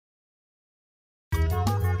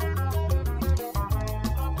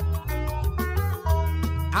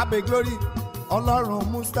abe glory Ọlọ́run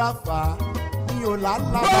Mustapha ní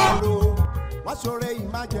ọ̀làlábàárò wọ́n ṣoore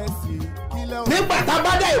emergency kílẹ̀ o. nígbà tá a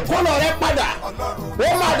bá dá ìkólọ rẹ padà ó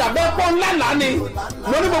máa dàbẹ́ pọ́ ńlá lánì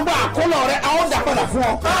mo ní gbogbo àkólọ rẹ a ó dà padà fún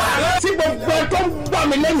ọ. tí gbogbo ẹ tó ń gbọ́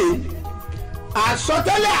mi lẹ́nìí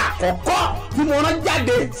àsọtẹ́lẹ̀ àkọ́kọ́ tí mo rán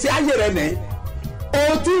jáde sí ayé rẹ nìyí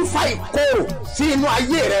o ti ń fa ìkorò sí inú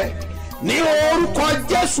ayé rẹ ní orúkọ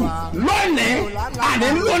Jésù lónìí àní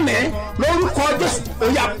lónìí lórúkọ Jésù ó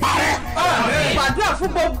yá parẹ́. gbàdúrà fún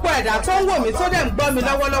gbogbo ẹ̀dá tó ń wò mí tó dẹ̀ ń gbọ́ mi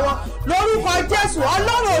lọ́wọ́lọ́wọ́ lórúkọ Jésù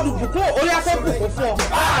Ọlọ́run olùbùkún orí afẹ́bùkún fún ọ.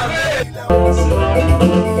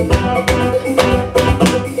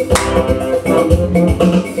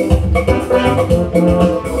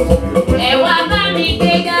 ẹ wá bá mi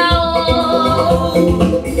gbéga o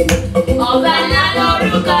ọba ńlá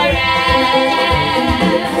lórúkọ rẹ̀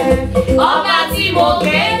ọba tí mo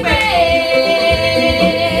ké pè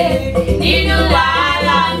nínú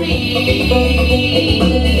wàhálà mi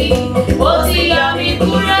ó ti yọ mí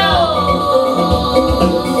kúrò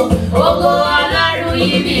ògo Ọlọ́run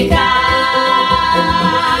yí mi ká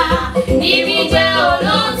níbi jẹ́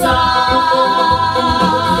olóòótọ́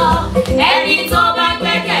ẹni tó bá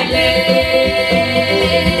gbẹ́kẹ̀lé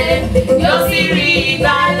yóò sì rí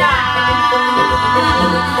ìgbàlà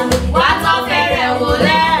wá tó fẹ́rẹ̀ wò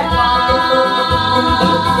lẹ́ẹ̀kan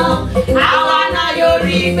àwa náà yóò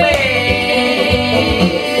rí pé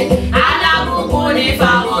alábùkún ní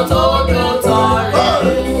fáwọn tó dó tọrọ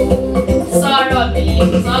sọ̀rọ̀ mi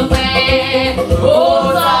sọpẹ́ ó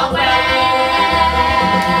sọpẹ́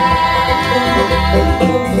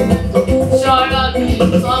sọ̀rọ̀ mi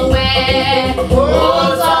sọpẹ́ ó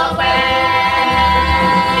sọpẹ́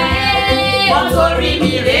wọ́n torí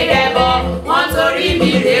mi rè rẹbọ wọ́n torí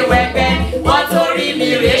mi rè wẹgbẹ́ wọ́n torí mi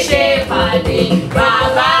rè ṣe pàdé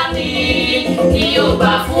bàbá mi ni yóò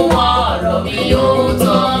gbà fún ọ̀rọ̀ mi yóò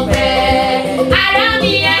tọpẹ́ ara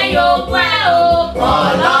mi ẹ yóò pẹ́ o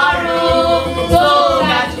Ọlọ́run tó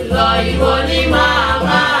ga jùlọ ìwọ ni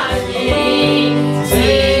màmá yìí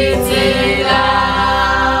tètè là.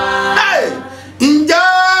 ǹjẹ́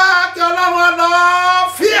kí Ọlọ́run lọ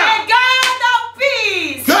fíà. The God of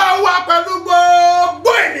peace kí ó wà pẹ̀lú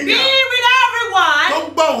gbogbo be ènìyàn with everyone tó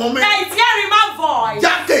gbọ́ ohùn mi that is hearing my voice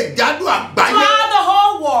jákèjádò àgbáyé. throughout the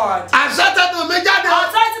whole world. àṣetẹnu mi jáde.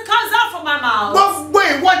 Authority comes out from my mouth. gbogbo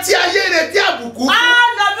ìwọ tí ayé rẹ tí àbùkù.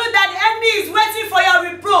 All of you that the enemy is waiting for your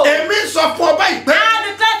reproach. èmi sọ fún ọba ìpè. I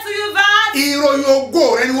declare to you that ìròyìn ògo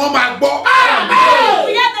rẹ ni wọ́n máa gbọ́.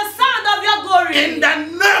 you hear the sound of your glory. in the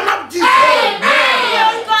name of Jesus.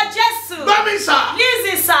 Orúkọ Jésù. gbọ́mi sà.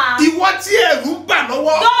 Listen, sir. ìwọ tí ẹ̀rù ń bà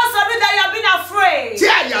lọ́wọ́. Those of you that you have been afraid. tí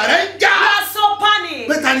àyà rẹ ń já. You are so panicked.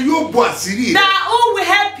 mẹ́ta ni yóò bo àṣírí rẹ. That who will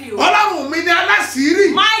help you? Ọlọ́run mi ni aláṣírí.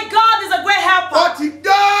 My God is a great ó helper. ti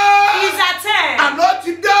dá. He is at hand. àná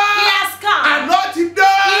ti dá. He has come. àná ti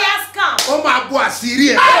dá. He has come. ó máa bo àṣírí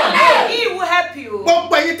ẹ. He will help you.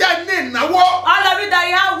 gbogbo ẹ̀yin tẹ́ ní ìnáwó. All of you that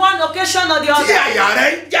you have one occasion or the tí other. àyà rẹ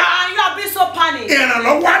ń já. And you have been so panicked.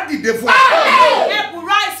 ìrànlọ́wọ́ á dìde fún ọ. Help will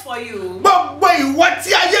rise for you. gbogbo ìwọ tí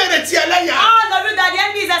ayé rẹ tí ẹlẹ́yà. All of you that the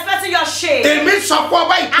enemy is expecting your shame. èmi sọ fún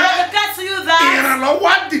ọba I ìpè. declare to you that ìrànlọ́wọ́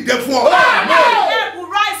á dìde fún ọ. help will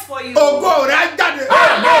rise for you. ògo rẹ á jáde.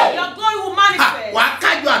 Your glory will manifest. wà á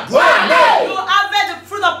kájọ àdúrà. You harvest the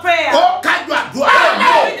fruit of prayer. ó kájọ àdúrà.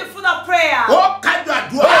 Read the fruit of prayer. ó kájọ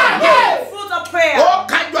àdúrà. The fruit of prayer. ó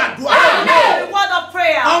kájọ àdúrà. The word of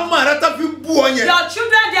prayer. ọmọ rẹ tó fi bú ọ yẹn. Your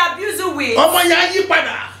children they abuse you with. ọmọ yẹn á yí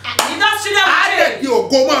padà. Those children á will lè change. di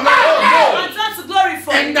ògo mọ́ ọ náà. And turn to glory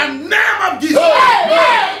for in you. the name of Jesus.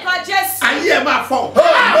 God Jesus. ayé ẹ máa fọ. God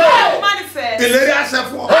will manifest. ìlérí àṣẹ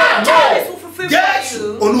fún ọ. This will fulfill for Jésù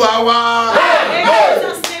you. Olúwa wa. In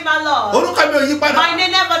Jesus' name, my Lord. orúkọ mi ò yí padà. My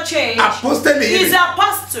name never changed. apostoli He's yìí. an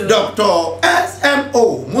apostle. Dr.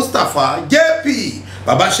 SMO Mustapha JP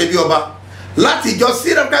Babasebioba láti ìjọ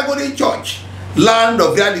Syrian Calvary Church Land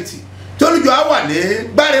of Reality tí olùjọ á wà ní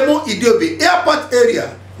Gbáremú Ìdíòbí Airport area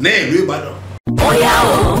ní ìlú Ìbàdàn. Bóyá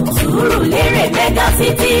o, Sùúrùlérè Mega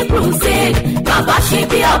City Crusade,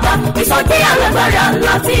 Babasebioba, ìsọjí alágbára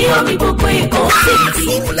ńlá tí omi gbogbo Èkó sí.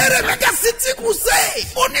 Sùúrùlérè Mega City Crusade,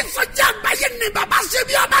 onísọjí àgbáyé ni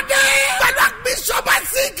Babasebioba dé. Pẹ̀lú àgbésọ́ba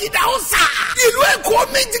sí Kìdáhùsà. Ìlú Èkó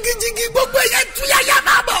mi jigijigi gbogbo ẹ̀yẹ túyáyá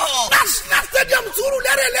máa bọ̀. National Stadium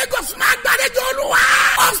Sùúrùlérè Lagos máa gbàlejò Olúwa.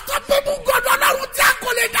 Unstoppable God Ọlọ́run tí a kò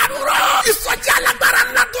lè dànù rọ̀. Ìsọjí alágbára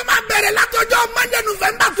ńlá tó máa bẹ̀rẹ̀ látọjọ́ Monday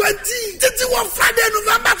November 20 títí wọ Friday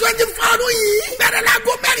November 24 yìí. Bẹ̀rẹ̀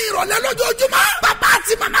láago mẹ́rin ìrọ̀lẹ́ lójoojúmọ́. Bàbá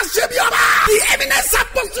àti màmá Sebioba. The eminence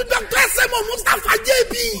apostle Dr. SMO Mustapha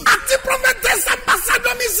JP. Àti prophetess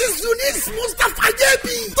ambassador Mrs. Eunice Mustapha JP.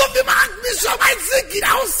 Tó fi máa Bishop Isaac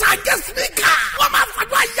Ìdáhùsà guest speaker. Wọ́n máa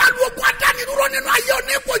fàdúrà yá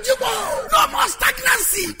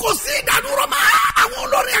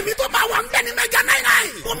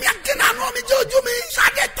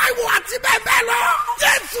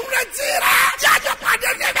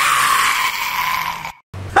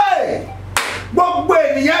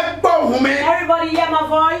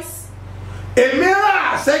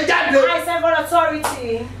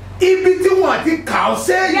authority. Ibi tí wọ́n ti kà ọ́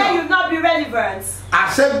Here sẹ́yìn. you will not be relevant.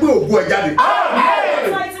 Àṣẹ gbé ògùn ẹ̀ jáde.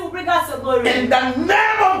 Authority will bring us to glory. In the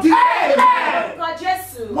name of Jesus. God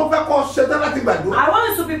Jesus. Mo fẹ́ kọ́ ṣetán láti gbàdúrà. I want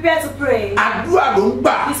you to prepare to pray. Àdúrà ló ń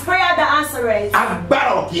gbà. It's prayer that answers.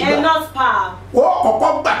 Agbára ò kì í And gbà. not power. Ó kọ́kọ́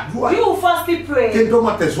gbàdúrà. You will firstly Kí n pray tó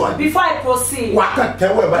mọ tẹ̀síwájú. before I proceed. Wà á kàn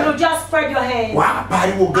tẹ́wọ́ ẹ̀ You báyìí. just spread your hands Wà á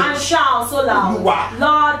pariwo gan. and shout so loud. Olúwa.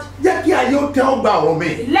 Lord, Jẹ́ kí ayé ó tẹ́wọ́ gbà ọ̀rọ̀ mi.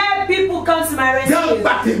 let people come to my Jẹ́ rescue.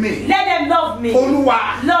 gbà tèmi. Let them love me. Olúwa.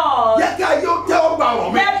 Lord, Jẹ́ kí ayé ó tẹ́wọ́ gbà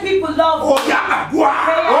ọ̀rọ̀ mi. let people love Ó me. yá àdúrà.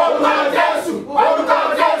 Orúkọ Jésù. Orúkọ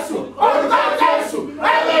Jésù. Orúkọ Jésù.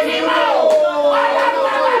 Ẹ̀mí ni mo.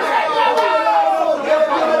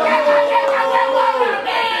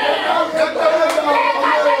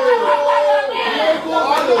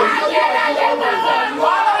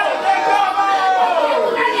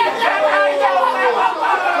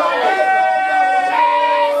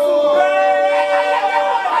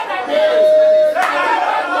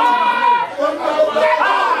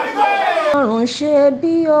 Ọlọ́run ṣe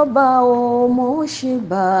bí ọba o, mo ṣe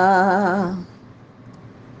bá a.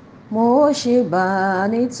 Mo ṣe bá a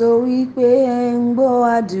nítorí pé ẹ ń gbọ́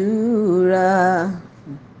àdúrà.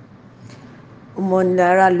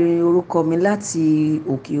 Ọmọlára lè orúkọ mi láti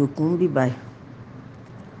òkè òkun bíbáyìí.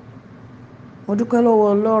 Mo dúpẹ́ lọ́wọ́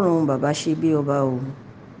Ọlọ́run bàbá ṣe bí ọba o.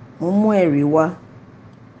 Mo mú ẹ̀rí wá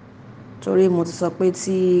torí mo ti sọ pé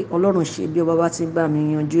tí Ọlọ́run ṣe bí ọba bá ti bá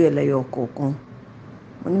mi yanjú ẹ̀ lẹ́yọ kọ̀ọ̀kan,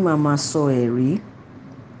 mo ní màá máa sọ ẹ̀rí.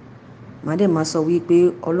 Màá dẹ̀ máa sọ wípé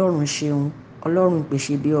Ọlọ́run ṣeun, Ọlọ́run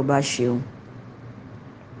pèsè bí ọba ṣeun.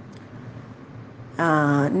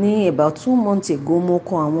 Ní about 2 months ago mo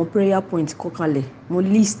kọ àwọn prayer points kọkalẹ̀, mo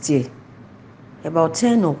list ẹ̀ about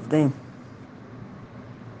 10 of them.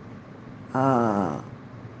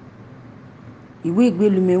 Ìwé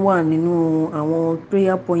ìgbélú mi wà nínú àwọn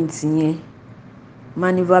prayer points yẹn.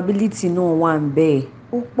 Maneuverability náà wà ń bẹ́ẹ̀,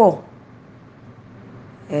 ó pọ̀.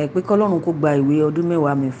 Pé kọ́lọ́run kó gba ìwé ọdún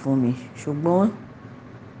mẹ́wàá mi fún mi, ṣùgbọ́n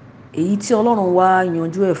èyí tí Ọlọ́run wá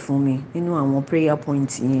yanjú ẹ̀ fún mi nínú àwọn prayer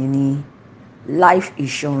points yẹn ni life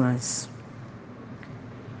insurance.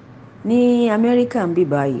 Ní Amẹ́ríkà ń bí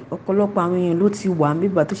báyìí, ọ̀pọ̀lọpọ̀ àwọn èèyàn ló ti wà ń bí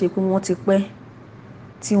báyìí tó ṣe pé wọ́n ti pẹ́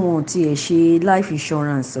tí wọn ò tiẹ̀ ṣe life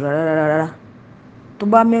insurance rárá. Tó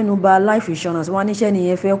bá mẹ́nu bà life insurance, wọ́n á níṣẹ́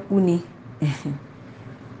nìyẹn fẹ́ kú ni.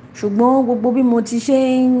 Ṣùgbọ́n gbogbo bí mo ti ṣe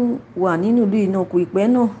ń wà nínú ìlú iná kò ìpẹ́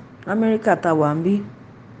náà Amẹ́ríkà tá wà ń bí,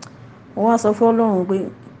 wọ́n wá sọ fún Ọlọ́run pé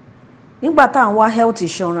nígbà tá à ń wá health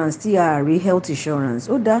insurance tí a rí health insurance,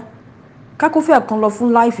 ó dá kákófẹ́ kan lọ fún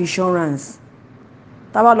life insurance.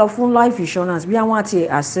 Tá bá lọ fún life insurance bí àwọn àti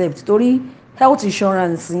accept, torí health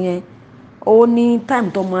insurance yẹn ó ní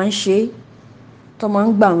time tó máa ń ṣe, tó máa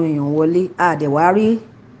ń gbà àwọn èèyàn wọlé. Àdẹ̀wá rí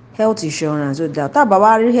health insurance, ó dá tá bá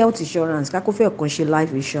wá rí health insurance kákófẹ́ kan ṣe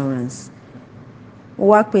life insurance. Mo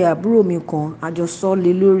wá pe àbúrò mi kan, a jọ sọ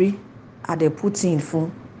lé lórí, a dẹ̀ put in fún.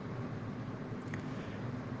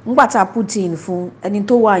 Nígbà tá put in fún ẹni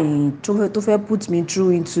tó wà yìí tó fẹ́ put me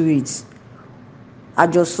through into it, a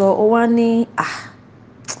jọ sọ, ó wá ní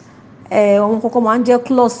àwọn kọ́kọ́ máa ń jẹ́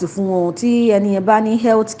clause fún wọn tí ẹni yẹn bá ní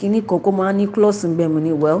health kìíní kan kó máa ní clause ń bẹ̀. Mo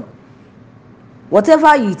ní well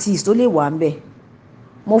whatever it is tó lè wà ń bẹ̀,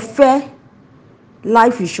 mo fẹ́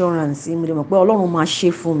life insurance. Mo dẹ̀ mọ̀ pé Ọlọ́run máa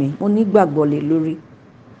ṣe fún mi, mo nígbàgbọ́ lé lórí.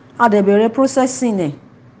 A dẹ̀ bẹ̀rẹ̀ processing ẹ̀.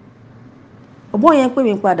 Ọ̀bọ̀n yẹn pè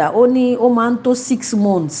mí padà, ó ní ó máa ń tó 6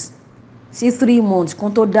 months sí 3 months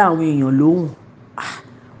kan tó dá àwọn èèyàn lóhùn.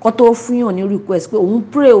 Kan tó fúnyàn ní request pé òun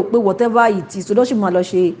pray o pé whatever it is, tó dọ́ sì máa lọ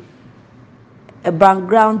ṣe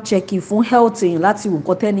background checking fún health èèyàn láti wò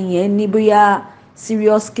nǹkan tẹ́ni yẹn ní bóyá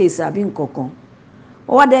serious case àbí nǹkan kan.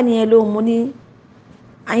 Ó wá dẹ́ni yẹn lóhùn, mo ní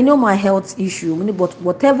I know my health issue, mo ní but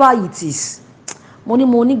whatever it is, mo ní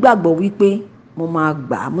mo nígbàgbọ́ wípé mo máa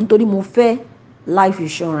gbà, mo nítorí mo fẹ́ life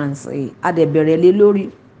insurance. A dẹ̀ bẹ̀rẹ̀ lé lórí.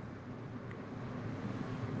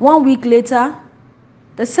 1 week later,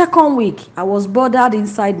 the second week, I was bothered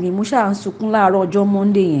inside me. Mo ṣáà ń sunkún láàárọ̀ ọjọ́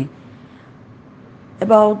Monday yẹn.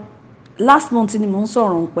 About last month ni mo ń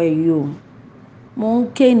sọ̀rọ̀ nípa èyí o. Mo ń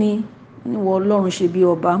ké ni níwọ̀ Ọlọ́run ṣe bí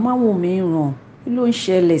ọba, má wò mí ràn. Kí ló ń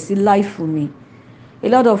ṣẹlẹ̀ sí life mi? A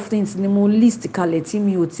lot of things ni mo list kalẹ̀ tí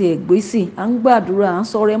mi ò tiẹ̀ gbé sí. À ń gbàdúrà, à ń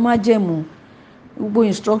sọ̀rọ̀ ẹ má jẹ̀mú. Gbogbo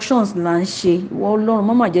instructions là ń ṣe. Ìwọ Ọlọ́run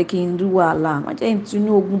má mà jẹ́ kí n rí wàhálà, má jẹ́ n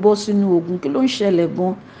tinú ogun bọ́ sínú ogun. Kí ló ń ṣẹlẹ̀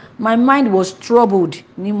gan? My mind was troubled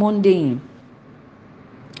ní Monday yẹn.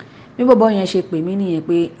 Bí bàbá yẹn ṣe pè mí nìyẹn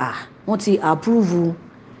pé wọ́n ti approve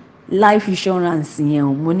life insurance yẹn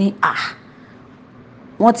o. Mo ní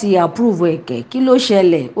wọ́n ti approve ẹ̀kẹ́, kí ló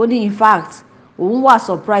ṣẹlẹ̀? Ó ní in fact òun wà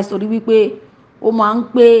surprised torí wípé ó máa ń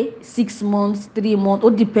pé 6 months 3 months, ó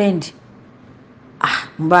depend.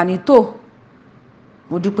 bá ní tó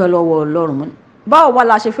mo dúpẹ́ lọ́wọ́ Ọlọ́run. Báwo wá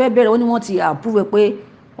la ṣe fẹ́ bẹ̀rẹ̀? Ó ní wọ́n ti approve pé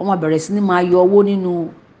wọ́n máa bẹ̀rẹ̀ sí ní máa yọ owó nínú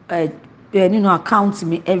account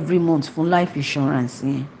mi every month fún life insurance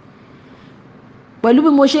yẹn. Pẹ̀lú bí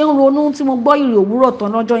mo ṣe ń ronú tí mo gbọ́ ìrì òwúrọ̀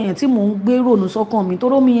tán lọ́jọ́ yẹn tí mò ń gbé rònú sọ́kàn mi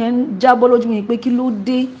toró mi yẹn ń jábọ́ lójú mi pé kí ló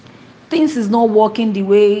dé, things is not working the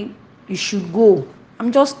way it should go,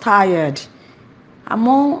 I'm just tired.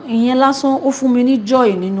 Àmọ́ ìyẹn lásán ó fún mi ní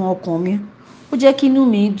joy nínú ọkàn mi, ó jẹ́ kí inú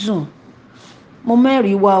mi dùn. Mo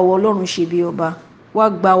mẹ́rìí wá o, Ọlọ́run ṣe bí ọba, wá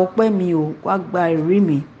gba ọpẹ́ mi o, wá gba ẹ̀rí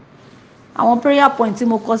mi. Àwọn prayer point tí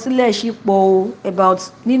mo kọ sílẹ̀ ṣì pọ̀ o, about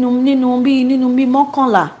nínú bí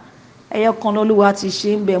 11 ẹyọ kan lọ́lúwa ti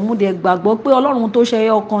ṣe ń bẹ̀. Mo dẹ̀ gbàgbọ́ pé Ọlọ́run tó ṣe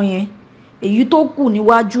ẹyọ kan yẹn, èyí tó kù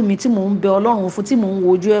níwájú mi tí mò ń bẹ Ọlọ́run fún, tí mò ń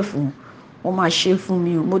wojú ẹ̀ fún, wọ́n máa ṣe fún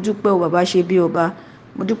mi o. Mo dúpẹ́ o bàbá ṣe bí ọba,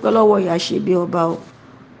 mo dúpẹ́ lọ́wọ́ ìyá ṣe bí ọba o.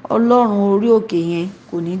 Ọlọ́run orí òkè yẹn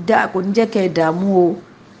kò ní jẹ́ kẹ́ ẹ dààmú o.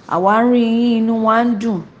 Àwa ń rí yín, inú wa ń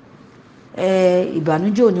dùn.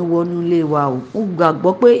 Ìbànújẹ́ ò ní wọnú ilé wa o. Mo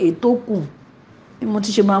gbàgbọ́ pé ètò kù bí mo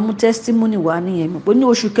ti ṣe máa mú testimony wá nìyẹn. Mo pé ní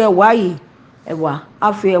oṣù kẹwàá yìí ẹwà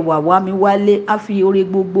á fi ẹwà wá mi wálé, á fi oore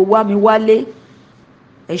gbogbo wá mi wálé.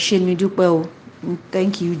 Ẹ ṣé mi dúpẹ́ o.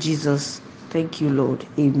 Thank you Jesus, thank you Lord,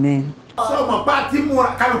 amen. So mo pa ti mu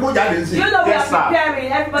kálukú jáde nsin. You know we are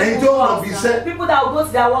preparing everybody to work. People that will go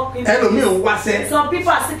to their work places. Ẹlòmíì ń wáṣẹ́. Some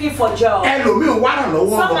people are seeking for job. Ẹlòmíì ń wá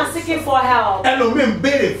ìrànlọ́wọ́. Some are seeking for help. Ẹlòmíì ń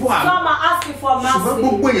béèrè fún àánú. Some are asking for mercy. Ṣùgbọ́n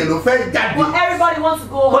gbogbo èèyàn ló fẹ́ jáde. But everybody wants to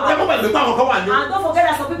go But ẹ out. mọ̀ pẹ̀lú pé àwọn kan wà ní. And don't forget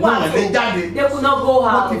that some people are jáde. they could not go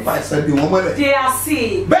Wọ́n out. ti fa ìsàn dè wọ́n mọ́lẹ̀. They are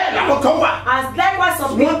sick. Bẹ́ẹ̀ làwọn kan wà. And likewise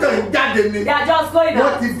some Wọ́n people kàn jáde ni. they are just going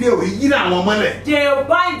Wọ́n out. ti di òrìjínà àwọn mọ́lẹ̀. They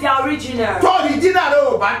buy their original. Tó òrìjínà rẹ̀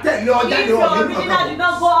ò bá tẹ̀lé ọjà If ní your ọdún original kankan. did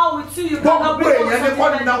not go out with you, you cannot bring Gbogbo èèyàn ní kọ́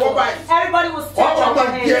ní náwó báyìí. Everybody will still Ọmọ jump ọmọ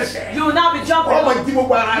on di it. ẹsẹ̀. You will not be jumping. Ọmọ jí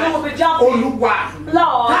gbogbo ara You will be rẹ̀. jumping. Olúwa.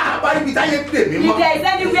 Lord. Tá a bá ibi táyé dè mí If mọ́. there is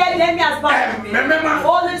anywhere the enemy has bound me, Mẹ́mẹ́má.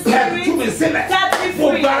 Holy Spirit, Tú mi sílẹ̀. set me Mo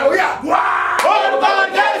free. gba orí àdúrà. Orúkọ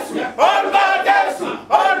Jésù. Orúkọ Jésù.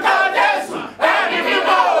 Orúkọ Jésù. Ẹni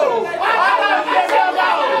mímọ́ o. Ọlọ́run ṣe bí ọba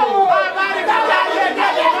o. Ọba ní ká yá yé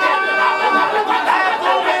jáde.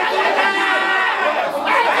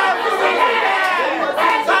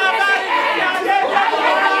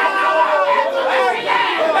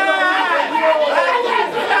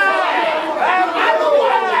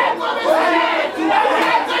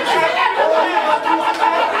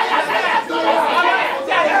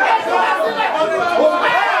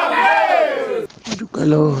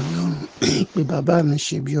 Lọ́wọ́ Ọlọ́run pé bàbá mi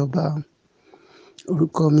ṣe bí ọba.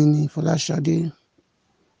 Orúkọ mi ni Fọláṣadé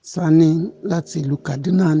Sani láti ìlú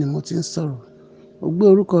Kaduna ni mo ti ń sọ̀rọ̀. Mo gbé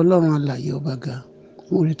orúkọ Ọlọ́run alààyè ọba ga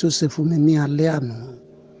fún oore tó ṣe fún mi ní alẹ́ àná.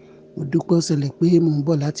 Mo dúpẹ́ ó ṣẹlẹ̀ pé mò ń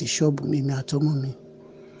bọ̀ láti ṣọ́ọ̀bù mi àtọmọ mi.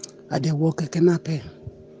 Adẹ̀wọ̀ kẹ̀kẹ́ náà pẹ̀.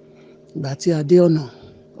 Ìgbà tí a dé ọ̀nà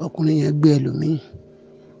ọkùnrin yẹn gbé ẹlòmíì.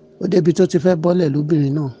 Ó débi tó ti fẹ́ bọ́lẹ̀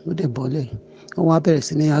lóbìnrin náà ó dẹ̀ bọ́lẹ̀. Wọ́n wá bẹ̀rẹ̀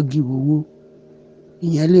sí ní ágìwò owó.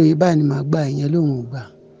 Ìyẹn lè rí báyìí ni màá gbà, ìyẹn lòun ò gbà.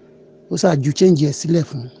 Ó ṣàjú change ẹ̀ sílẹ̀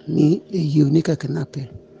fún ní èyí oníkẹ̀kẹ́ náà pẹ̀.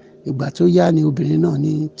 Ìgbà tó yá ni obìnrin náà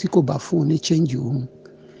ní tí kò bá fún un ní change òun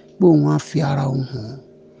pé òun á fi ara òun hàn,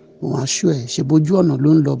 òun á ṣó ẹ̀ ṣe bójú ọ̀nà ló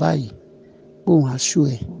ń lọ báyìí pé òun á ṣó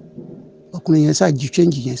ẹ̀. Ọkùnrin yẹn ṣàjú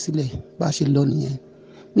change yẹn sílẹ̀ bá ṣe lọ nìyẹn.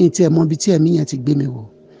 Mi tí ẹ mọ ibi tí ẹ̀mí yẹn ti gbé mi wọ̀.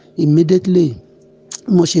 Immediately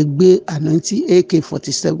mo ṣe gbé anointing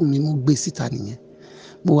AK-47 mi mo gbé síta nìyẹn.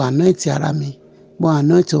 Mo anoint ara mi, mo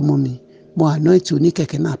anoint ọmọ mi, mo anoint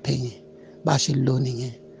oníkẹ̀kẹ́ náà pẹ̀ yẹn bá ṣe lọ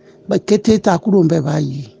nìyẹn. Kété tá kúrò ń bẹ̀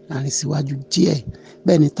báyìí àrìn síwájú díẹ̀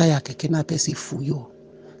bẹ́ẹ̀ ni táyà kẹ̀kẹ́ náà pẹ̀ sí fúyọ́.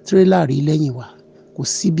 Tírélà rí lẹ́yìn wa, kò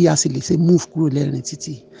sí bí a sì lè ṣe move kúrò lẹ́rìn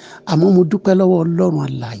títì. Àmọ́ mo dúpẹ́ lọ́wọ́ Ọlọ́run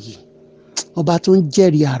alààyè ọba tó ń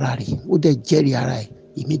jẹ́rìí ara rẹ̀, ó dẹ̀ jẹ́rìí ara ẹ̀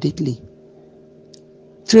immediately.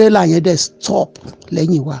 Tírélà yẹn dẹ̀ stop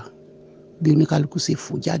lẹ́yìn wa bí oníkálukú ṣe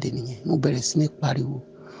fò jáde nìyẹn. Mo bẹ̀rẹ̀ sí ní pariwo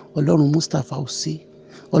Ọlọ́run Mustapha ò ṣe,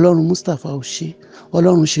 Ọlọ́run Mustapha ò ṣe,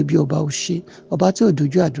 Ọlọ́run ṣe bí ọba ò ṣe, ọba tí ò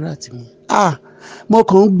dojú àdúrà tì mí. Mo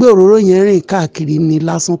kàn ń gbé òróró yẹn rìn káàkiri ni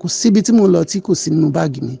lásán, kò síbi tí mo lọ tí kò sí nínú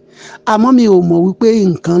báàgì mi. Àmọ́ mi ò mọ̀ wípé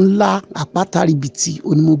nǹkan ńlá àpáta ribiti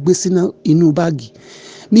òní mo gbé sínú inú báàgì.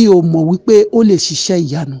 Mi ò mọ̀ wípé ó lè ṣiṣẹ́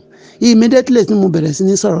ìyanu. Immediately tí mo bẹ̀rẹ̀ sí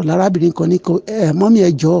ní sọ̀rọ̀ lárábìnrin kan ní mọ́mí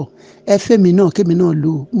ẹ jọ̀ọ́ ẹ fẹ́ mi náà kémi náà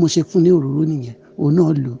lò ó. Mo ṣe fún ní òróró nìyẹn, òun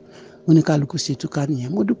náà lò ó. Oníkálukú ṣe túká nìyẹn.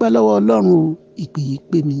 Mo dúpẹ́ lọ́wọ́ Ọlọ́run o, ìpè yìí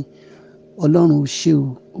pè mí. Ọlọ́run ò ṣe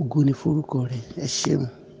o, ògo ni forúkọ rẹ̀, ẹ ṣeun.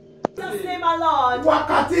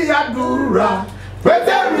 Wákàtí àdúrà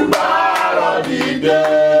Pétérù bá rọ̀ dìde.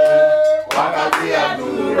 Wákàtí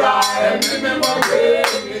àdúrà ẹ̀mí mímọ́ gbé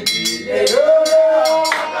mi dìde.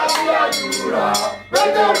 Wákàtí àdúrà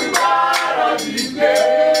Pétérù bá rọ̀ dìde.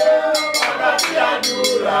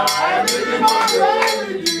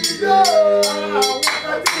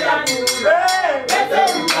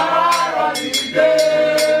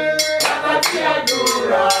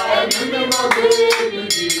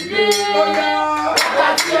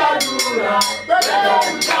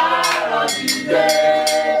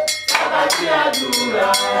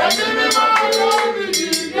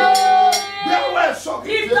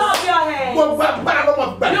 Lift up your hands.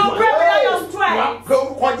 You pray without your strength.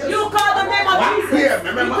 You call the name of Jesus.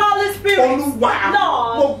 You call the Spirit.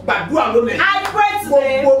 Lord, I pray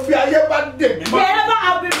today. Wherever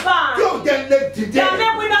I've been bound, that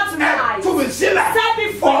make me not tonight. Set me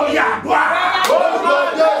free.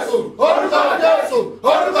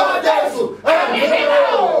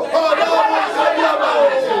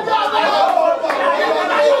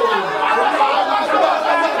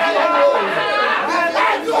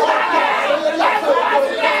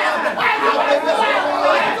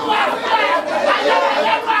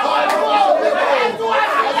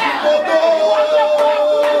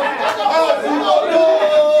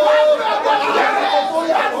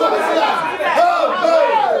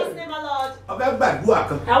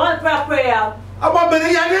 I want to pray a prayer.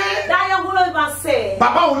 That young woman must say, our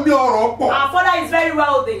father is very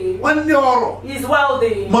wealthy. He's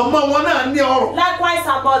wealthy. Likewise,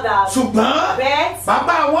 our mother. But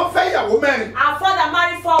our father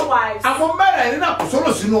married 4 wives. And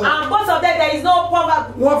both of them, there is no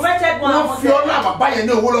poverty.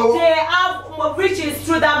 They have riches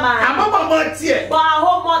through that man. But our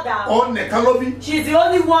whole mother, she's the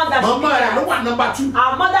only one that she has.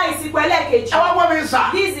 Our mother is Ikweleke.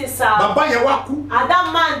 This is her. And that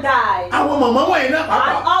man died. And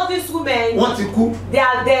all these women, they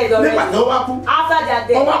are dead already. After they are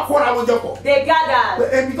dead, they gathered.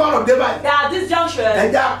 That at this junction,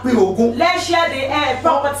 let's share the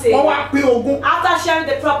property. After sharing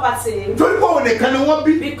the property,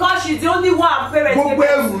 because she's the only one parents,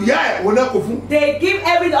 they give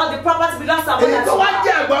all the property belongs to mother.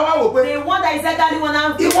 The one that is elderly one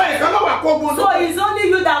now. So it's only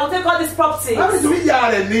you that will take all this property. How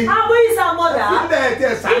is our mother? Give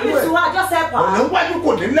it to her, just help her.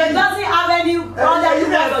 She doesn't have any other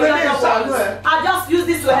I just use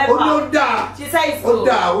this to help her. She says it's good.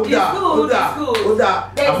 It's good.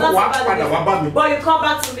 There's nothing bad in it. But you come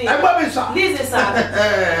back to me. Listen, sir.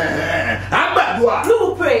 You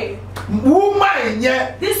will pray.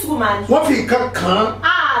 This woman,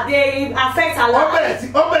 they affect her life.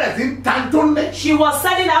 She was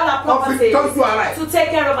selling all her property to take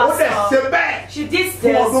care of herself. She did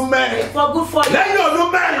this for good 4 years.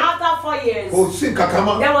 After 4 years,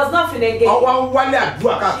 there was nothing again.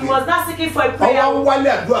 She was not seeking for a prayer. She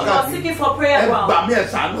was seeking for prayer.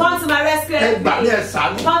 Come to my rescue.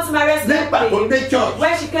 Come to my rescue.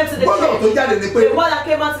 When she came to the church, the word that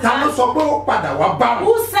came out to her,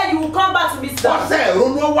 who said you will come back to me, sir?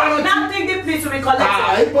 Nothing deeply to recollect.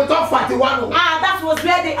 That was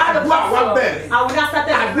where they had the platform. And we now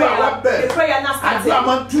started the prayer. The prayer now started.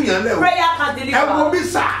 Prayer can deliver.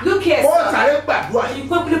 Look here, sir. You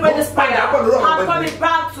quickly pray this prayer. I'm coming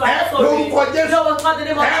back to our story. Lord, we call the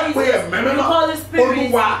name of Jesus. We call the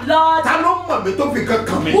Spirit. Lord,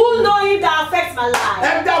 who know him that affects my life?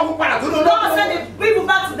 Lord, send the people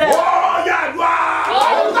back to them.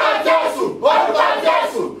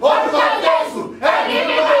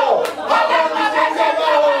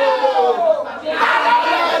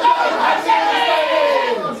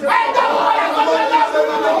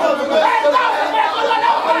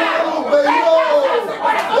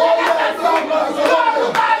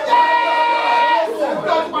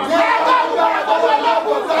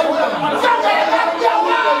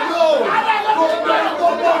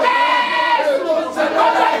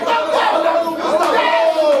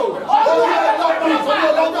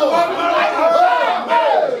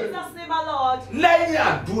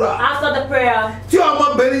 After the prayer,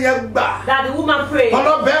 that the woman prayed,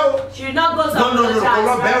 she did not go to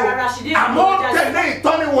apologize. She didn't apologize.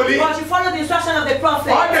 But she followed the instruction of the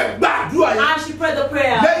prophet. And she prayed the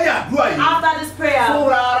prayer. After this prayer,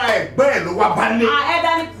 her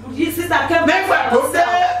elderly sister came back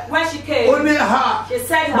herself. When she came, she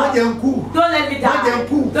said, don't let me die.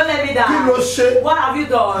 Don't let me die. What have you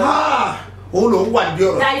done?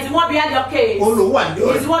 That is one behind your case.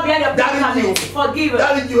 Is one behind your case. Forgive her.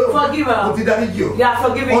 Forgive her. You are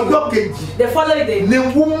forgiving. The following day,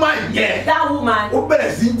 that woman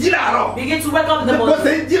began to wake up in the morning.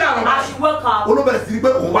 As she woke up,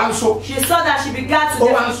 she saw that she began to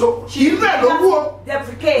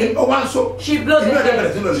deprecate. She blows the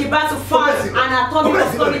head. She began to fast and her tummy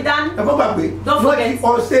was coming down. Don't forget.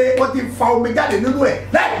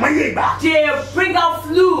 They bring out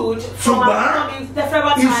fluid from her tummy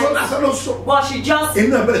several times. But she just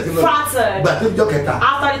flattered.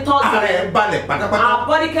 After the third day, her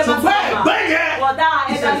body came back to normal. But that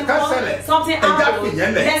something happened.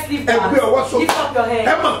 Let's lift her. Lift up your head.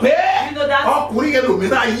 You know that?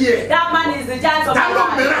 That man is the giant of your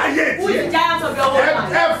life. Who is the giant of your own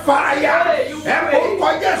life? You pray.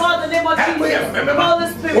 Call the name of Jesus. Call the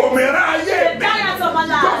Spirit. The giant of my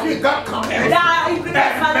life. That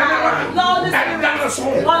implicates my life. Lord the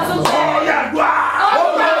Spirit. Also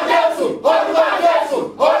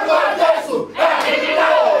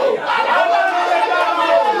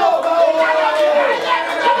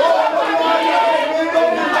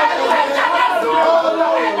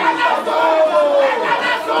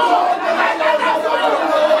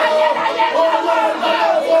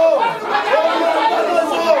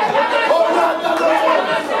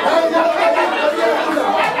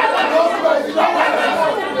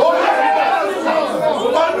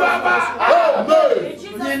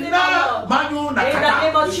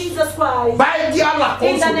Jesus Christ.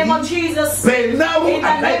 In the name of Jesus. In the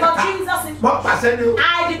name of Jesus.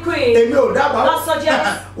 I decree. Not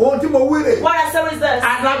suggest. What I say is this.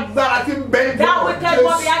 That wicked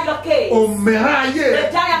one behind your case. The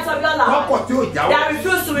giants of your life. That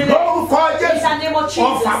refuse to relate. In the name of Jesus. In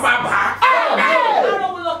the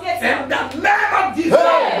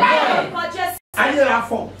name of Jesus.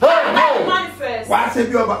 Manifest.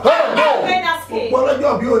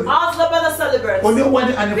 Also, the brother celebrates.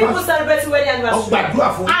 People celebrate wedding anniversary.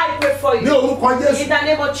 I pray for you. In the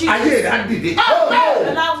name of Jesus.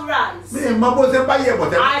 The Lord will rise. I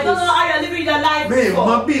don't know how you're living your life before.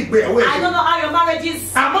 I don't know how your marriage is.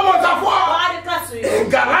 In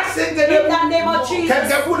the name of Jesus. In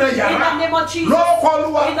the name of Jesus.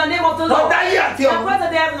 In the name of the Lord. The praise of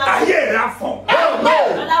the heaven and earth.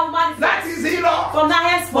 The Lord will manifest. From that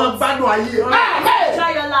henceforth. Enjoy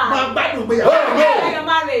your life. Enjoy your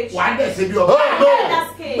marriage.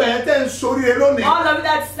 All of you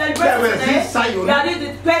that celebrate today, you are doing the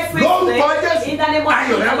great free today. In the name of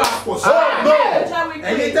Jesus.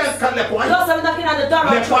 Those are knocking at the door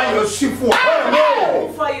of joy.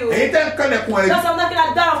 For you. Those are knocking at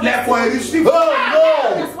the door of blessing.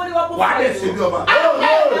 That's what you open for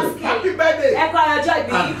you. Happy birthday.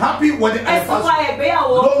 And happy wedding anniversary.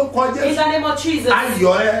 In the name of Jesus.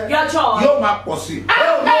 Your joy.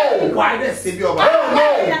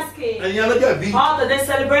 All the day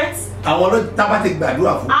celebrates. After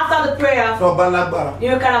the prayer,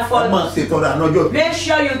 you can afford. Make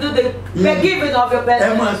sure you do the giving of your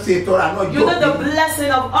birthday. You do the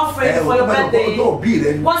blessing of offering for your birthday.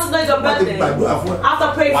 Once you know your birthday, after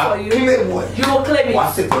praying for you, you will claim it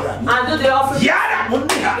and do the offering.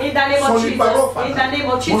 In the name of Jesus. In the name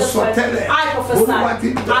of Jesus Christ, I prophesy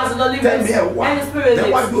as the living and the Spirit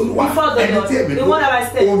lives before the Lord. The one that I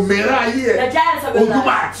stay. The giants of your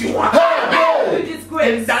life. Which is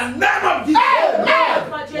great. In the name of Jesus.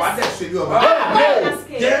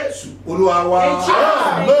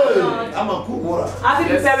 Happy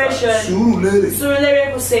preparation.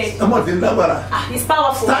 Surulere crusade. It's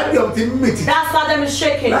powerful. That stadium is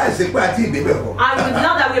shaking. And we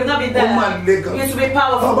know that we have not been there. It will be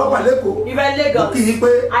powerful. You're in Lagos.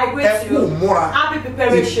 I greet you. Happy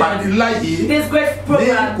preparation. This great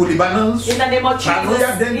program. In the name of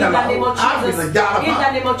Jesus. In the name of Jesus. In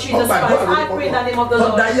the name of Jesus Christ. I pray in the name of the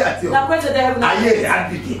Lord. Now pray to the heaven.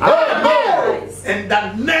 In the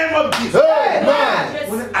name of Jesus.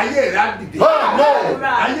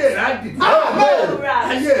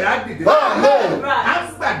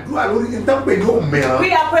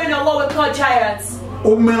 We are praying on what we call giants.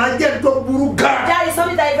 That is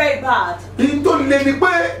something that is very bad.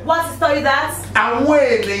 What's the story that?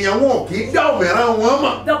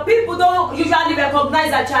 The people don't usually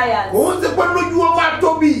recognize a giant.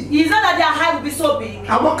 It's not that their height will be so big.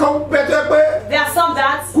 There are some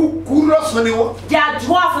that they are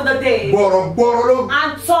dwarf in the day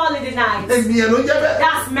and tall in the night.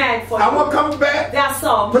 That's meant for you. There are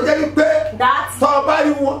some that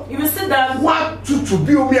you will see them,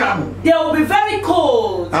 they will be very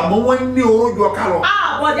cold. But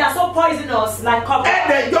they are so poisonous like copper.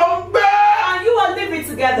 And you are living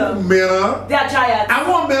together. They are giants.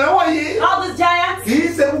 All these giants,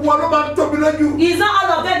 it's not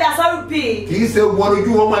all of them that are so big. He's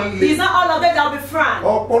all of them that will be frank.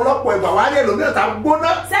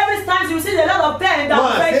 Several times you see a lot of them that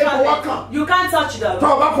will very frank. You can't touch them.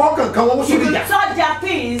 If you touch their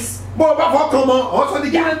things, you will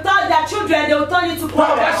touch their children, they will turn you to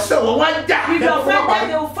quarrel. If you offend them,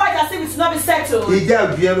 they will fight as if it should not be settled.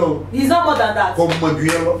 He's not more than that.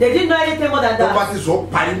 They didn't know anything more than that.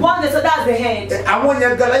 One day, so that's the end. And there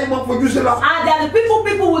are the people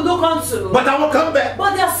will look onto. But I will come back.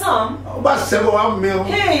 But there are some.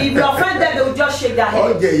 Hey, if you offend them, they will just shake their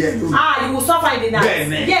head. You will suffer in the night.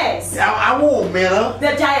 Yes. The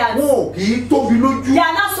giants. They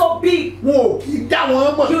are not so big. You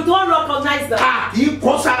don't recognize them. You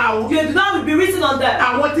do not be written on them.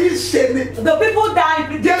 The people that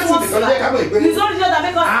it's only that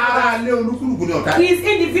make us. His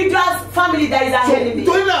individual's family that is our enemy.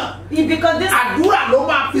 Because this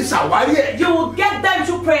you will get them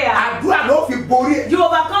through prayer. You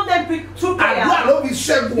overcome them through prayer.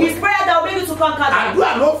 His prayer that will make you to conquer them.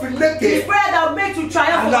 His prayer that will make you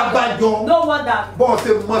triumph over them. No wonder.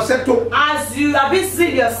 As you are being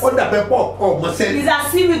serious, it's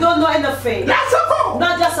as if you don't know anything.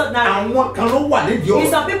 Not just ordinary.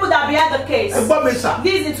 It's some people that are behind the case.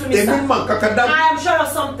 Listen to me, sir. I am sure of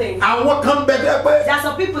something. There are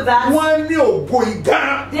some people that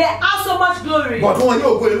they have so much glory, but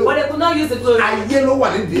they could not use the glory.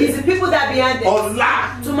 It's the people that are behind it.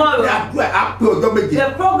 Tomorrow,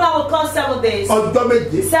 the program will come 7 days. 7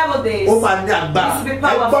 days. It will be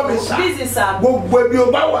powerful. Listen, sir.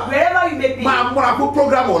 Wherever you may be, get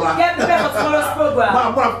prepared for tomorrow's program.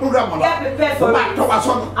 Get prepared for it.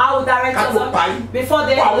 I will direct us before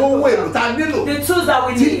the tools that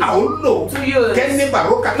we need to use. In the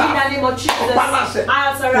name of Jesus, I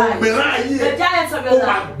authorize the giants of your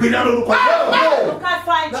life. You can't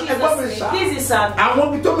find Jesus. This is sad.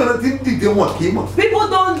 People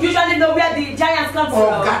don't usually know where the giants come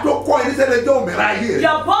from.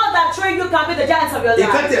 Your boss that trained you can be the giants of your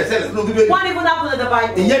life. One even happened in the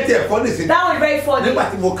Bible. That was very funny.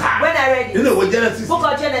 When I read it, book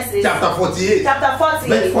of Genesis, chapter 48,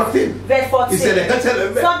 verse 14.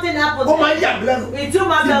 Something happened. It took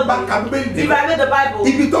my Bible. If I read the Bible,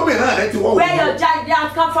 where your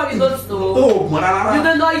giants come from, you don't know. You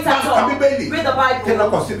don't know it at all. Read the Bible.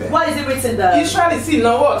 What is it written there? Israel is in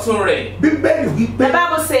what? Sorry. The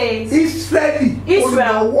Bible says Israel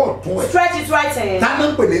stretch his right hand.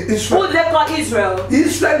 Who do they call Israel?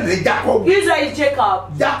 Israel is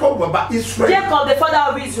Jacob. Jacob, the father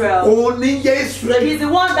of Israel. He's the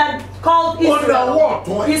one that called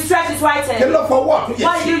Israel. He stretched his right hand. What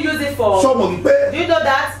did you use it for? Do you know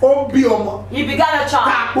that? He begat a child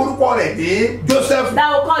that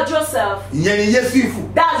will call Joseph.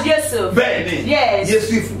 That's Yusuf. Yes.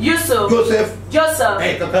 Yusuf. Joseph.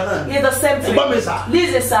 He's the same thing.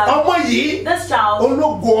 Listen, sir. This child is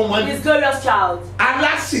a glorious child. And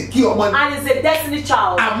is a destiny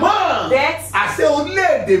child. Not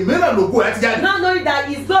knowing that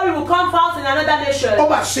his glory will come out in another nation.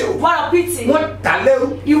 What a pity.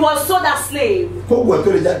 He was sold as slave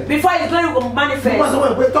before his glory will manifest. I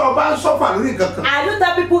don't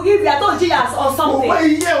tell people if you are told Jesus or something. That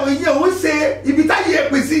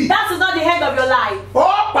is not the end of your life.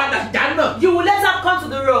 You will later come to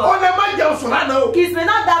the road. It may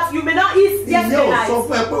not that you may not eat yesterday night.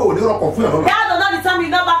 That does not determine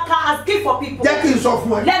you never can as gift for people. Let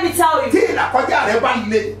me tell you.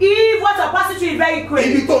 If what a passage through is very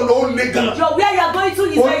great, where you are going to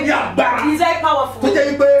is very powerful. To the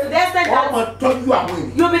extent that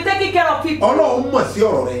you'll be taking care of people.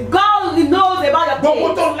 God knows about your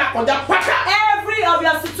pain. Every of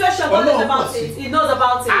your situation, God knows about it. He knows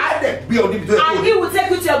about it. And He will take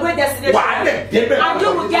you to your great destination. And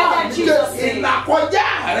you will get there in Jesus' name.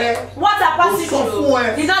 What a passage through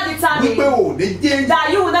is not determined that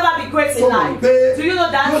you will never be great in life. Do you know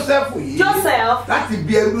that? Joseph,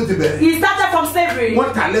 he started from slavery.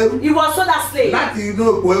 He was sold as slave.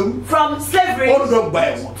 From slavery to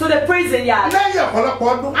the prison yard.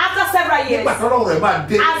 After several years, as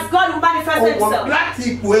God will manifest Himself,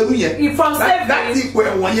 from slavery,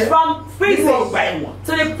 from prison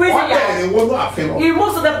to the prison yard, He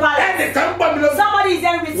moves to the palace. Somebody is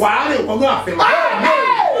there with you.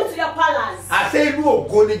 To your palace. Not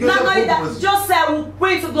knowing that Joseph will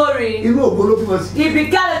bring to glory. He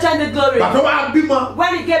began to change the glory.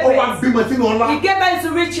 When he gave birth, he gave birth to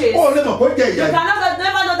riches. You cannot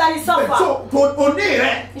never know that he suffered.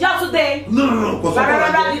 Just today,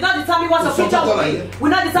 did not determine what your future will be.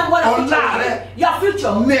 Will not determine what your future will be. Your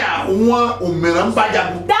future.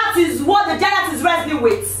 That is what the giant is is wrestling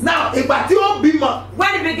with. Now, ìgbà tí ó bímọ. When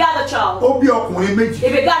he begat the child. Ó bí ọkùnrin méjì. He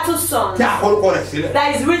begat 2 sons. Tí àkọ́kọ́ rẹ̀ sílẹ̀.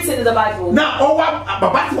 That is written in the Bible. Now,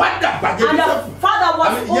 bàbá tí wàá dàgbà jẹ́ and the father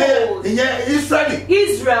was old. Ìyẹn Israeli.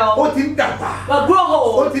 Israel. Ó ti ń dàgbà. But grow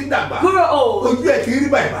old. Ó ti ń dàgbà. Grow old. Ojú ẹ̀ ti rí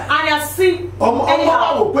báyìí. And he has seen ọmọ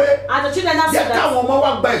wa wò pé. And the children now said that. Yẹ káwọn ọmọ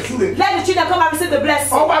wa gba ìsúre. Let the children come and receive the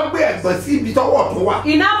blessing. Ó wá gbé ẹ̀gbọ́n sí ibi tọ́wọ́ ọ̀tún wà.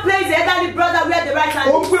 He now places the elderly brother where the right hand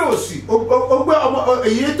is. Ó gbé òsì. Ó gbé ọmọ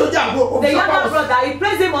èyí tó jẹ́ àbúrò. The younger brother, he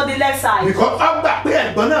placed him on the left side. Because ó gbà pé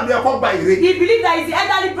ẹ̀gbọ́n náà ló yẹ kó gba ìre. He believed that it's the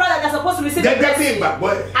elderly brother that's supposed to receive the blessing. Gẹ́gẹ́ bí ìgbàgbọ́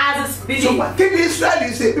ẹ̀. As his belief. Kí ni Israẹli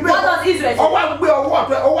ṣe? What does Israel do? Ó wá gbé ọwọ́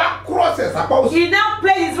ọ̀tún ó wá cross ẹ̀ sápá òsì. He now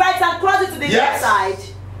placed his right hand closer to the left side.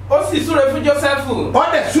 Ó sì súre fún Jósẹ́fù. Ó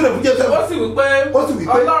dẹ̀ súre fún Jósẹ́fù. Ó sì wí pé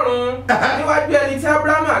Ọlọ́run níwájú ẹni tí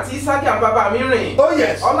Ábúráhámù àti Ísákì àwọn bàbá mi rìn. Oh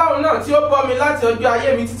yes. Ọlọ́run náà tí ó bọ́ mi láti ọjọ́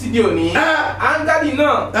ayé mi títí di òní. Áńgálì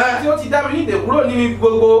náà tí ó ti dá mi nídè kúrò níbi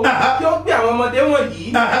gbogbo. Kí ó gbé àwọn ọmọdé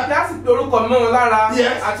wọ̀nyí. Kí á sì pe orúkọ mọ́ wọn lára.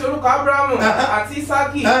 Àti orúkọ Ábúráhámù àti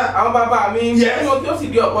Ísákì àwọn bàbá mi. Kí wọn kí ó sì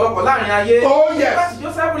di ọ̀pọ̀lọpọ̀ láàrin ayé. Nígbà tí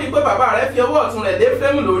Jósẹ́fù rí pé bàbá rẹ̀ fi ọwọ́ ọ̀tún rẹ̀ lé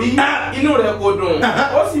Éfrémù lórí. Inú rẹ̀ kò dùn.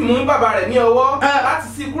 Ó sì mú bàbá rẹ̀ ní ọwọ́ láti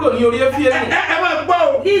sí kúrò ní orí Éfrémù. Ẹ máa gbọ́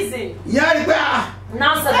o. Listen. Ìyá rí pé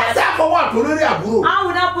now sir. Ẹ ṣe àfọwọ́ àtò lórí àbúrò. I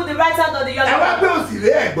will now put the right hand on the younger brother. Ẹ wá gbé òsì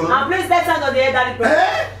lé ẹ̀gbọ́n. And place left hand on the elderly brother.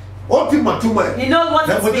 Ó ti mọ̀ túmọ̀ ẹ̀. You know what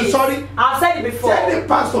it means. Sorry. I've said it before. Sẹ́ni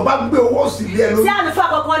pásítọ̀ bá gbé owó òsì lé ẹ lórí. See how the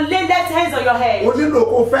fact of lay left hands on your head. O nílò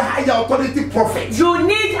kó fẹ́ higher authority prophet. You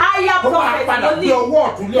need higher prophet. Ó gbé ọwọ́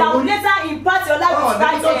ọ̀tún lé that will later impart your life with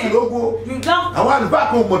right hand. You don't. Àwọn àlùfáà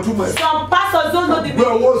kan ò mọ̀ túmọ̀ ẹ̀. Some pastors don't know the meaning. Gbé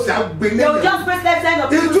owó òsì àgbélé. They will just place left hand on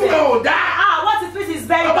people's head. Ìtumọ̀ ò dá. What it means is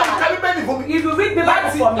very bad. If you read the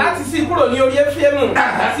Bible for me. Láti sí kúrò ní orí Éfrémù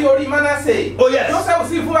àti orí Mánásè. Jósẹ́fù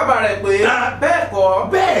sì fún bàbá rẹ̀ pé bẹ́ẹ̀ kọ́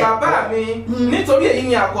bàbá mi nítorí èyí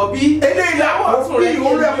ni àkọ́bí. Eléyìí àkọ́bí orí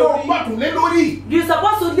ẹ̀fọ́ pàtó lé lórí. You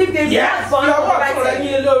supposed to leave the last born on the right side.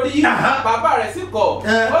 Ìyàwó lórí bàbá rẹ̀ sì kọ̀.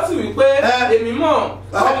 Ó sì wí pé èmi mọ̀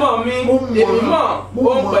ọmọ mi èmi mọ̀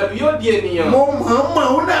òun pẹ̀lú yóò di ènìyàn. Mo mọ̀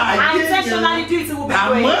ó náà I intentionally do it will be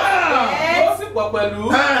great. Ó sì pọ̀ pẹ̀lú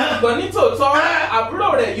ṣùgbọ́n nítòótọ́ àbúrò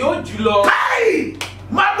rẹ̀ yóò jù lọ.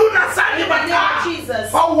 Maduna sani bata.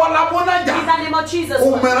 Ọwọ́ la mọ́ náà jà.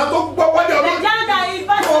 Òmìnira tó gbọ́ wọlé ọdún.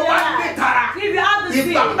 Tó bá dé tara.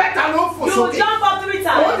 Ìgbà mẹ́ta ló fò sókè.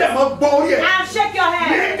 Ó dẹ̀ mọ gbọ́ orí ẹ̀.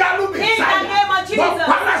 Ní Gálú mi sáyà. Wọ́n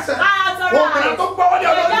pàlàsẹ̀. Òmìnira tó gbọ́ wọlé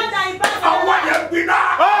ọdún. Ọwọ́ yẹn gbiná.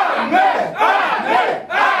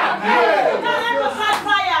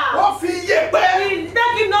 Wọ́n fi yé pé.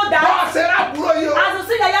 Bọ́ọ̀sì rà búrò yìí o. As you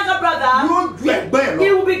see the younger brother. Yóò ju ẹgbẹ́ lọ. He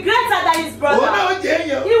will be greater than his brother.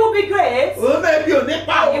 He will be great.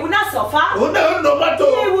 He will not suffer. He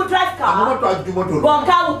will drive car. But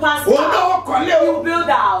car will pass car. He will build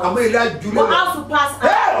house. But house will pass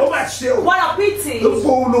house. What a pity.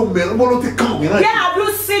 Where have you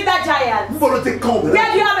seen that giant? Where do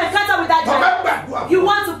you have encounter with that giant? You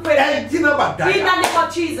want to pray. In the name of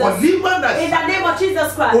Jesus. In the name of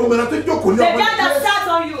Jesus Christ. The giant that sat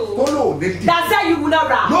on you. That said you will not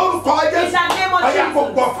run. In the name of Jesus.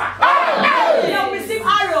 You will receive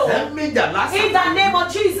arrow. In the name of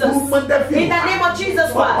Jesus. In the name of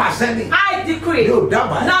Jesus Christ. I decree.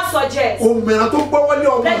 Not suggest.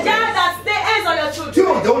 The giant that stay hands on your children.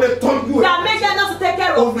 That make them not to take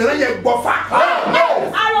care of you.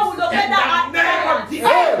 Arrow will locate that giant.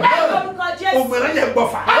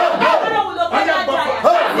 Arrow will locate that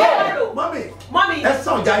giant. Mommy.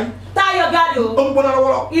 Tie your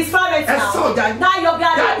girdle. It's fervent now. Tie your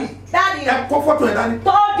girdle. Daddy. Hold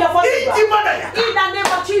your photograph. In the name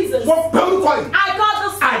of Jesus. I call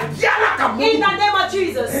this in the name of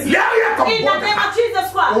Jesus. In the name of Jesus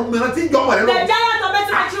Christ. The giant of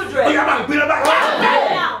my children.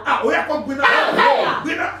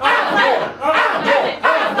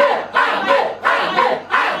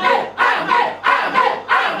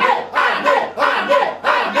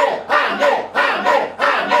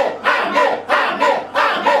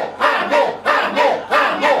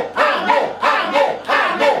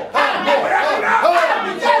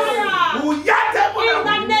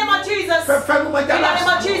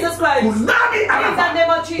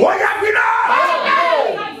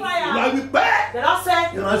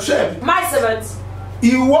 My servants,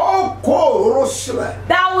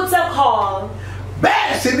 thou wilt take call.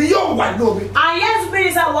 And yes,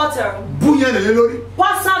 brings out water.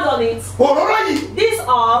 Pour sand on it. This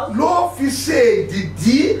all. You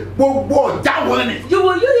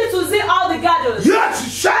will use it to see all the gathers.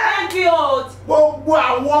 And behold. All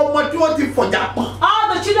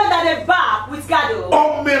the children that they back with gathers.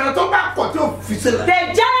 The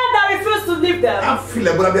giant that refused to leave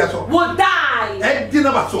them will die.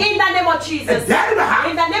 In the name of Jesus. In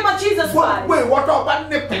the name of Jesus Christ. All of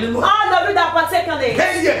you that partaken in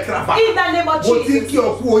the name of Jesus.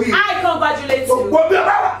 I congratulate you.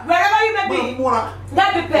 Wherever you may be,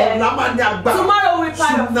 get prepared. Tomorrow we will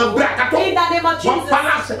powerful. In the name of Jesus. I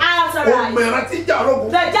authorize.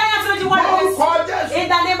 The giants which you want to in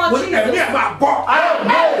the name of Jesus. They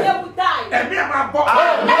will die.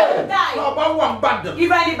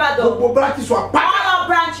 If anybody, all our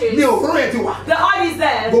branches, the oil is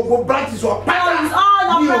there. The oil is all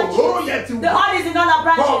our branches. The oil is in all our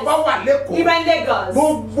branches. Even Lagos.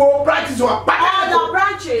 All our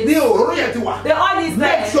branches. The oil is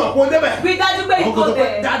there. We got to go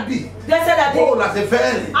there. They said that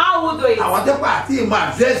how would do it? Those of us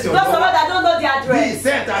that don't know the address.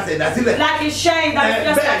 Like it's sharing that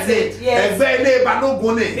just started. Yes.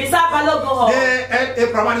 Beside Balogun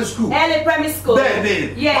primary school. Early primary school.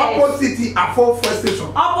 Yes. Opposite Afo first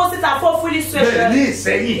station. Opposite Afo fully station.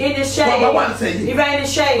 In the shade. Even in the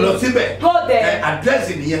shade. Go there. Address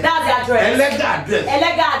in here. That's the address.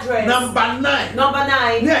 Elega address. Number 9. Number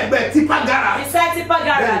 9. Near Tipa Garage. Beside Tipa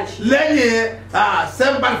Garage. Lenny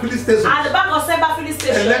Semba Filling Station. At the back of Semba Filling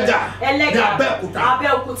Station. Elega.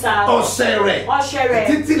 Abeokuta. Oshere.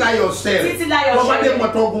 Titilayo Oshere. Titilayo.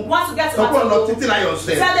 Once you get to Matogo. Titilayo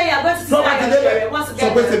Oshere. Tell them you are going to Titilayo. Once you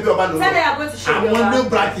get there. Tell them you are going to Shebioba. New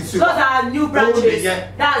branches. Those are new branches.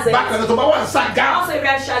 That's it. Back on the one Saga. Also if you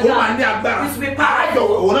are Shaga. This will be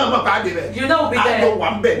powerful. You know we'll be there.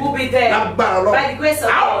 We'll be there. By the grace of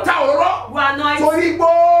God. We are anointed.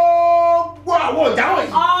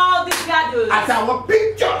 All these gathers our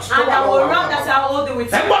pictures and our run that are holding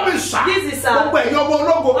with you. This is all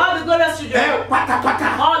the glorious children.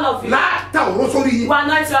 All of you. We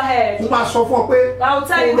anoint your head. I will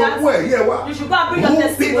tell you that you should go and bring your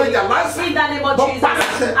testimony in the name of Jesus. I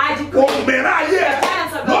decree the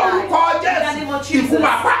giants of your life in the name of Jesus. They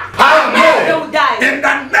will die in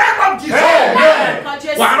the name of Jesus. The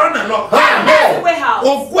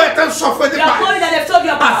glory that they've told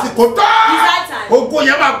you about is that time. All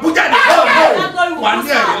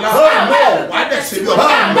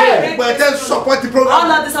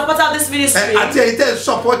of the supporters of this ministry and those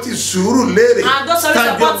supporting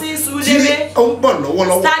Surulere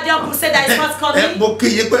Stadium Crusade that is not coming, I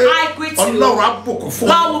greet you.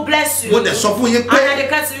 God will bless you. And I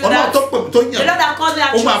declare to you that the Lord that called me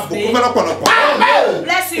and chose me will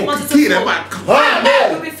bless you in multitude. You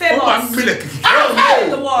will be famous.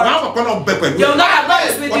 The world. You will not have God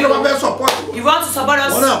is with you. If you want to support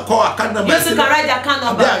us, you can write the account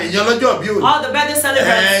number. All the birthday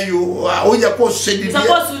celebrants. You're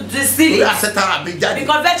supposed to distill it.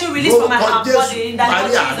 Because virtue released from my body in the name of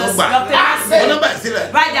Jesus. Your famous.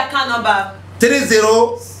 Write the account number. 30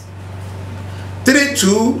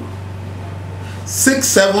 32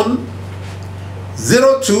 67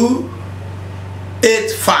 02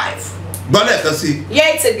 85.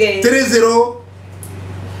 Yet again. 30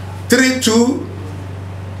 32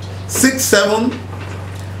 67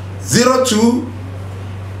 02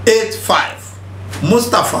 85.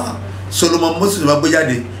 Mustafa Solomon Muslim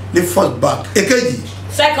Abuyade, the first bank. Ekeji.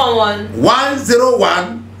 Second one.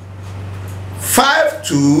 101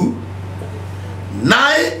 52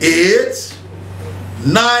 98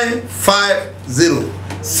 950.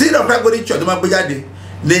 Seed of Prague Church Abuyade.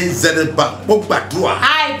 I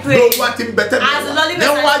pray as the Lord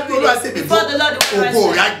lives before the Lord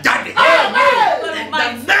will in the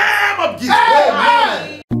name of Jesus.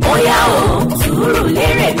 Amen.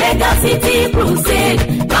 Surulere Mega City Crusade,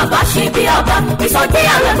 Babasebioba, ìsọjí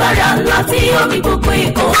alágbára ńlá tí omi gbogbo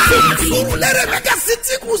Èkó sí. Surulere Mega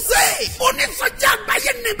City Crusade, onísọjí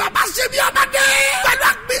àgbáyé ni Babasebioba dé. Pẹ̀lú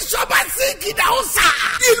àgbésọ́ba sí Kìdáhùsà.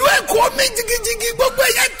 Ìlú Èkó mi jigijigi gbogbo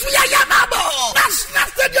ẹ̀yẹ túyáyá máa bọ̀. National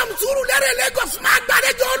Stadium Surulere Lagos máa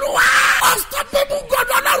gbàlejò Olúwa. Unstoppable God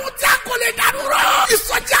Ọlọ́run tí a kò lè dànù rọ̀.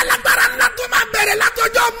 Ìsọjí alágbára ńlá tó máa bẹ̀rẹ̀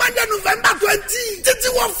látọjọ́ Monday November 20. Títí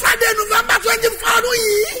wọ Friday November 24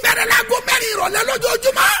 yìí. Bẹ̀rẹ̀ láago mẹ́rin ìrọ̀lẹ́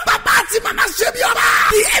lójoojúmọ́. Bàbá àti màmá Sebioba.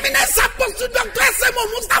 The eminent apostle Dr. S.M.O.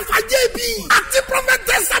 Mustapha J.B. àti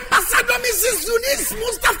prophetess ambassador Mrs. Eunice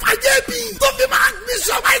Mustapha J.B. tó fi máa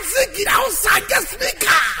Bishop Isaac Kìdáhùsà guest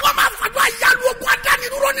speaker. Wọ́n máa fàdúrà yálù ogun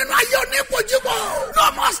adánidúró nínú ayé oníkojúbọ̀. No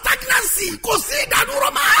more stagnancy. Kò sí ìdádúró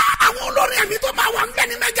mọ́. Àwọn olórin ẹ̀mí tó máa wà ń bẹ̀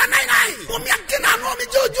ní Mega 99. Omi akínà àánú omi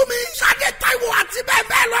jẹ́ ojú mi. Ṣadé Táíwò àti bẹ́ẹ̀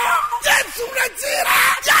bẹ́ẹ̀ lọ. Jésù retí rẹ̀.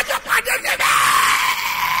 Jájọ́ pàdé níbẹ̀.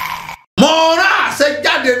 Mora ṣe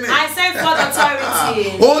jáde ni. I send for authority.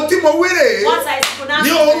 Ohun tí mo wíre. What I pronounce.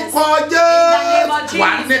 Ní orúkọ Jésù. Wà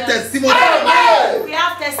ní testimony. We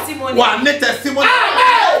have testimony. Wà ní testimony.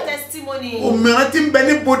 testimony. òmìnira tí ń bẹ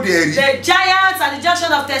ní bòde ẹ̀rí. The giants and the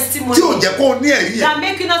junction of testimony. tí ò jẹ́ kó o ní ẹ̀rí yẹn. That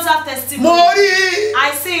make you not have testimony. mo rí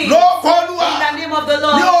I see. lórúkọ Olúwa. In the name of the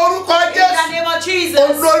Lord. ní orúkọ Jésù. In the name of Jesus.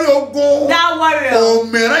 olórí ogun. That warrior.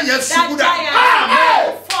 òmìnira yẹn ṣubú dà.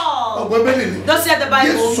 ọgbọ́n bẹ́ẹ̀ ni. Don't say the Bible.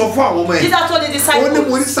 Jésù sọ fún àwọn ọmọ yẹn. Jesus told the disciples. ó ní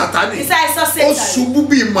mo ní Sátánì. He said I saw Satan. ó ṣubú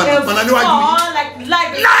bí mọ̀nàmọ́ná níwájú yìí.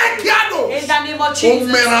 Like in the name of Jesus.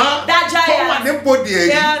 òmìnira That tó wà giant. ní bòde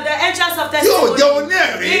ẹ̀rí. The entrance of tí ò testimony. jẹ́ oní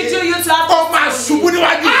ẹ̀rí. Lead you to have ó máa ṣubú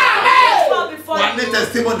níwájú yìí. before wà ní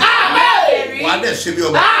testimony. you. wà á dẹ̀ ṣe bí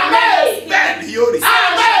ọba. bẹ́ẹ̀ ni yóò rí.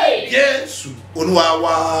 Jésù Olúwa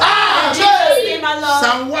wa. Jesus name alone.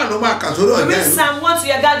 Psalm 1 ló máa kà sórí ọ̀dẹ́ Read yìí. Psalm 1 to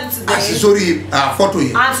your garden today. àti sórí fọ́tò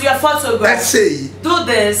yìí. And to your ẹ photograph. ṣe yìí. Do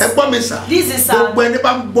this. ẹ gbọ́ mi sà. This is gbogbo ẹni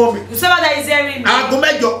bá ń gbọ́ mi. Whoever that is hearing me. aago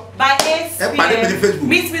mẹ́jọ. By 8 ẹ pàdé mi ní p.m. Facebook.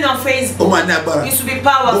 Meet me on ó Facebook. máa ní agbára. It should be mo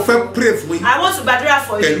powerful. fẹ́ pray fún yín. I want to badra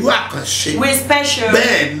for pẹ̀lú you. àkànṣe. With special.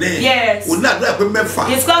 bẹ́ẹ̀ ni. Yes. òun náà àdúrà pé mẹ́fà.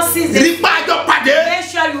 It's called 6 days. rí pàjọ pàdé. Make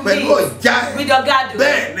sure you pẹ̀lú meet ọjà ẹ̀. with your garden.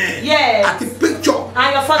 bẹ́ẹ̀ ni. Yes. àti picture.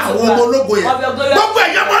 And your photograph. àwọn ọmọ ológo yẹn. Of your glorious. gbogbo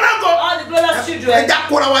ẹ̀yọ́ ọmọ ológo. All the glorious children. ẹja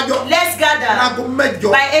kóra wájọ. Let's gather. aago mẹ́jọ.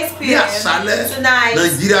 By 8 ní p.m. àṣálẹ́. tonight.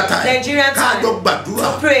 Nigeria time. Nigerian time. káàjọ gbàdúrà.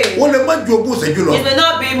 To pray. ó lè má ju ogún ìṣẹ́jú lọ. It may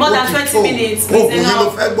not be more than 20 minutes. It's ogun yẹn ló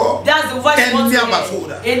enough. fẹ́ gbọ́. That's the voice you want ẹni to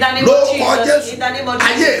àbàfọ́dà. hear. In the name ló of kọ Jesus. Jésù. In the name of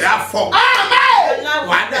ayé Jesus. rẹ̀ á fọ́.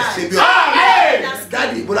 wà á dẹ̀ ṣe bí ọ.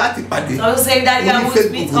 dáàdi ìbò láti pàdé. I was saying that I will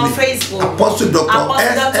meet on Facebook. Apostle Dr.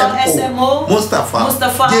 SMO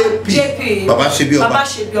Mustapha JP Babasebioba.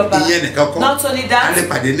 ìyẹn nìkan kọ́. Not only that, a lè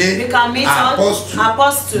pàdé ní we can meet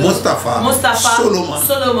Apostle Mustapha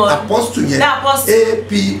Solomon. Apostle yẹn APOS.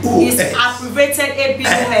 is abbreviated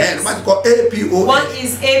APOS. má ti kọ APOS. One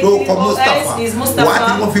is ló kọ APOS is Mustapha. wà á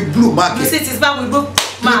ti wọ́n fi blue mark. You see it is back with book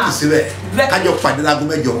kílíkì mark. síbẹ̀ kájọ pàdé láago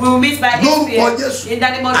mẹ́jọ. We will meet by 8 lórúkọ p.m. Jésù in the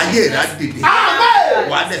name of ayé Jesus. rẹ̀ á dìde.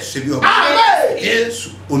 wà á dẹ̀ ṣe bí ọba. Jésù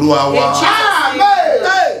Olúwa wa. In Jesus' name.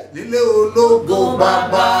 nílé ológo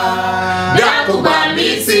bàbá dákun gbà mí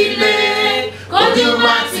sílé kójú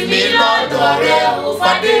má tì mí lọ́dọ̀ rẹ̀ ò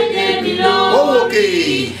fàdédé mi lórí. òkè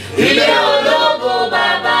ilé ológo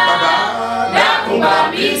bàbá dákun gbà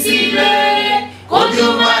mí sílé kójú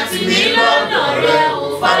má tì mí lọ́dọ̀ rẹ̀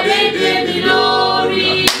ò fàdédé mi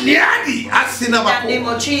lórí. ní àdì àsínàbàkọ. In the name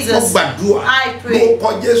of Jesus, mo gbàdúrà I pray. lórúkọ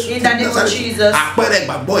Jésù In the name of Jesus, àpẹẹrẹ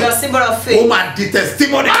ìgbàgbọ́ your yìí symbol of ó faith. máa di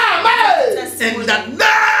testimony. in the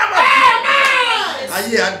name of Jesus.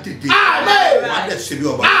 ayé á dìde wà á dẹ̀ ṣe bí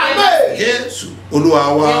ọba. Jésù Olúwa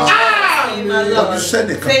wa. ọdún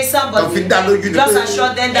sẹ́nìkan Face kan somebody. fi dá lójú ní Just pé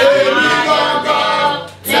assure them that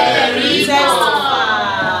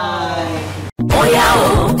Bóyá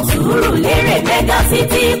o, Sùúrùlérè Mega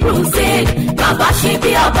City Crusade,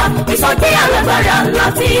 Babasebioba, ìsọjí alágbára ńlá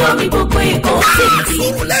tí omi gbogbo Èkó títì.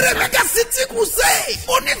 Sùúrùlérè Mega City Crusade.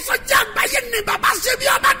 onísọjí àgbáyé ni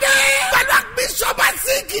Babasebioba dé. pẹ̀lú àgbésọ̀bà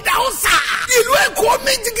sí Ìkìdáòsà. ìlú Èkó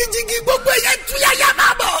mi jigijigi gbogbo ẹ̀yẹ tuyaya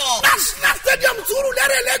máa bọ̀. National Stadium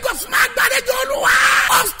Sùúrùlérè Lagos máa gbàdéjọ́ Olúwa.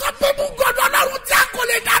 Unstoppable God Ọlọ́run tí a kò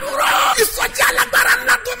lè dánúró. ìsọjí alágbára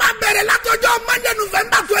ńlá tó máa bẹ̀rẹ̀ látọjọ́ Monday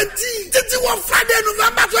November 20 títí wọ Friday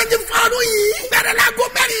November 24 ọdún yìí. bẹ̀rẹ̀ láago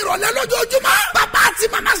mẹ́rin ìrọ̀lẹ́ lójoojúmọ́. bàbá àti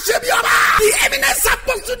màmá Sebioba. the eminent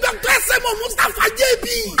apostle Dr. SMO Mustapha JP.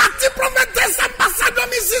 àti prophetess ambassador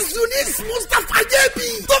Mrs. Eunice Mustapha JP.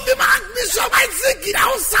 tó fi máa Bishop Isaac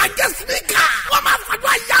Ìdáhùn sàgẹ́ speaker. wọ́n máa